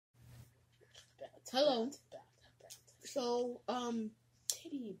Hello. So,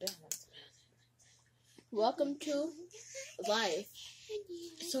 welcome to life.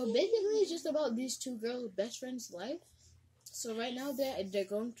 So basically, it's just about these two girls' best friends' life. So right now they're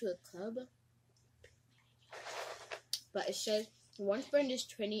going to a club, but it says one friend is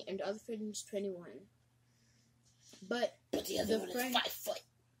 20 and the other friend is 21. But the other one friend, is 5 foot.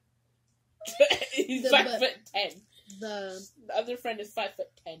 He's 5'10". The other friend is 5'10".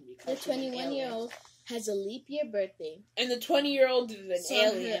 The 21-year-old has a leap year birthday, and the 20-year-old is an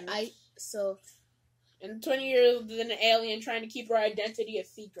alien. And the 20-year-old is an alien trying to keep her identity a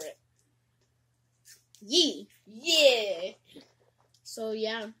secret. Yeah. So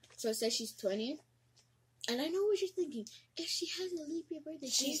yeah. So it says she's 20. And I know what you're thinking. If she has a leap year birthday,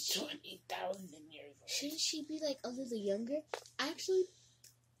 she's 20,000 years old. Shouldn't she be like a little younger? Actually,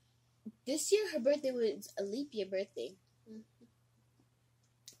 this year her birthday was a leap year birthday. Mm-hmm.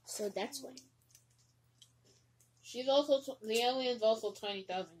 So that's why. She's also the alien's also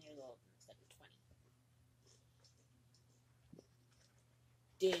 20,000 years old instead of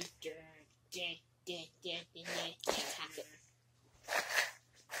 20.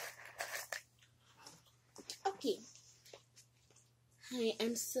 Okay. Hi,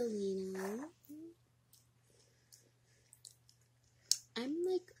 I'm Selena.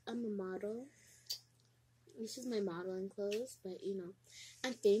 I'm a model. This is my modeling clothes, but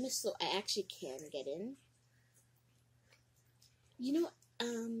I'm famous, so I actually can get in.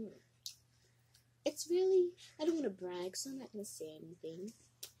 It's really, I don't want to brag, so I'm not going to say anything.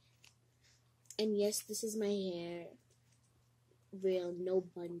 And yes, this is my hair. Real, no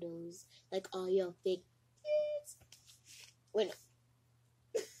bundles. Like all your fake. Wait, no.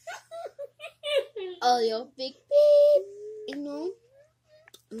 All your fake beep.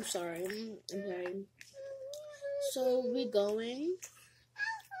 I'm sorry. I'm sorry. So we're going.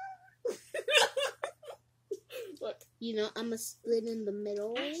 Look. I'm a split in the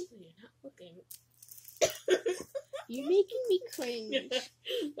middle. Actually, you're not looking. You're making me cringe.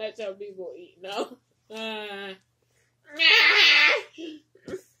 That's how people eat, no?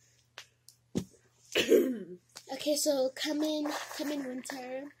 Okay, so come in,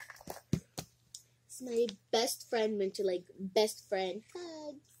 Winter. It's my best friend, Winter, like best friend.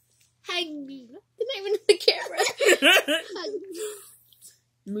 Hug me. They're not even on the camera. Hug me.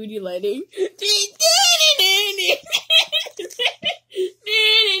 Moody lighting.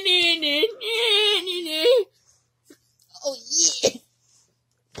 Oh yeah.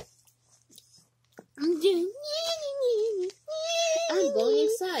 I'm going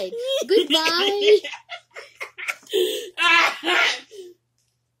inside. Goodbye.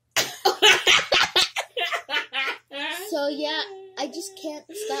 So yeah, I just can't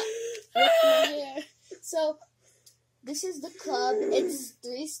stop with my hair. So this is the club. It's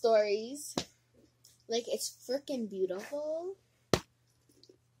 3 stories. Like, it's freaking beautiful.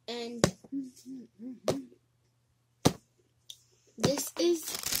 And this is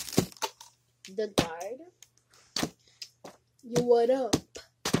the guard. Yo, what up?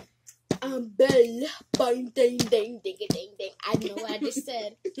 I'm Belle. Bang, ding, ding, ding, ding, ding. I know what I just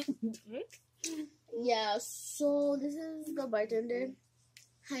said. Yeah, so this is the bartender.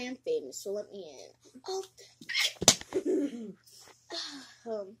 Hi, I'm famous, so let me in. Oh.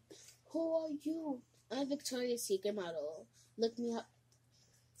 Who are you? I'm a Victoria's Secret model. Look me up.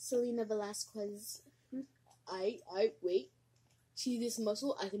 Selena Velasquez. Wait. See this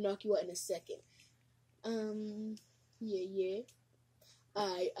muscle? I can knock you out in a second. Yeah.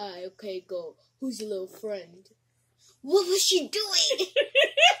 Okay, go. Who's your little friend? What was she doing?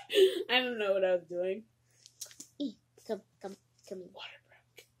 I don't know what I was doing. Come in. Water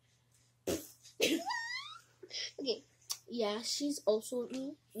broke. Okay. Yeah, she's also with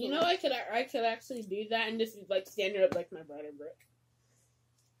me. I could actually do that and just stand her up like my brother brick.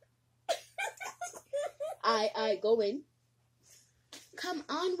 I go in. Come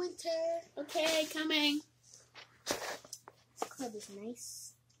on, Winter. Okay, coming. This club is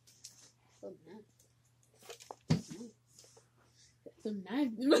nice. So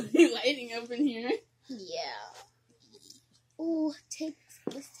nice lighting up in here. Yeah. Ooh,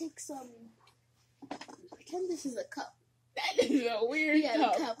 let's take some. Pretend this is a cup. That is a weird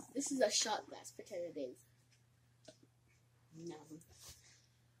cup. This is a shot glass. Pretend it is. No.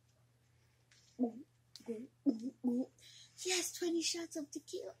 Yes, 20 shots of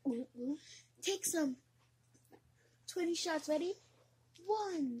tequila. Take some. 20 shots. Ready?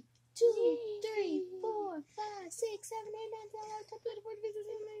 1, 2, 3, 4, 5, 6, 7, 8, 9, 10, 11, 12, 13, 14, 15, 16,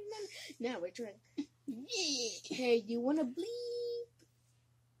 17, 18, 19. Now we're drunk. Yeah. Hey, you wanna bleep?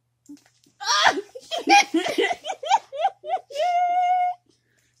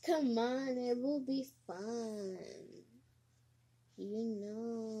 Come Come on, it will be fun. You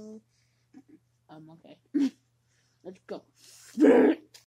know. Okay. Let's go.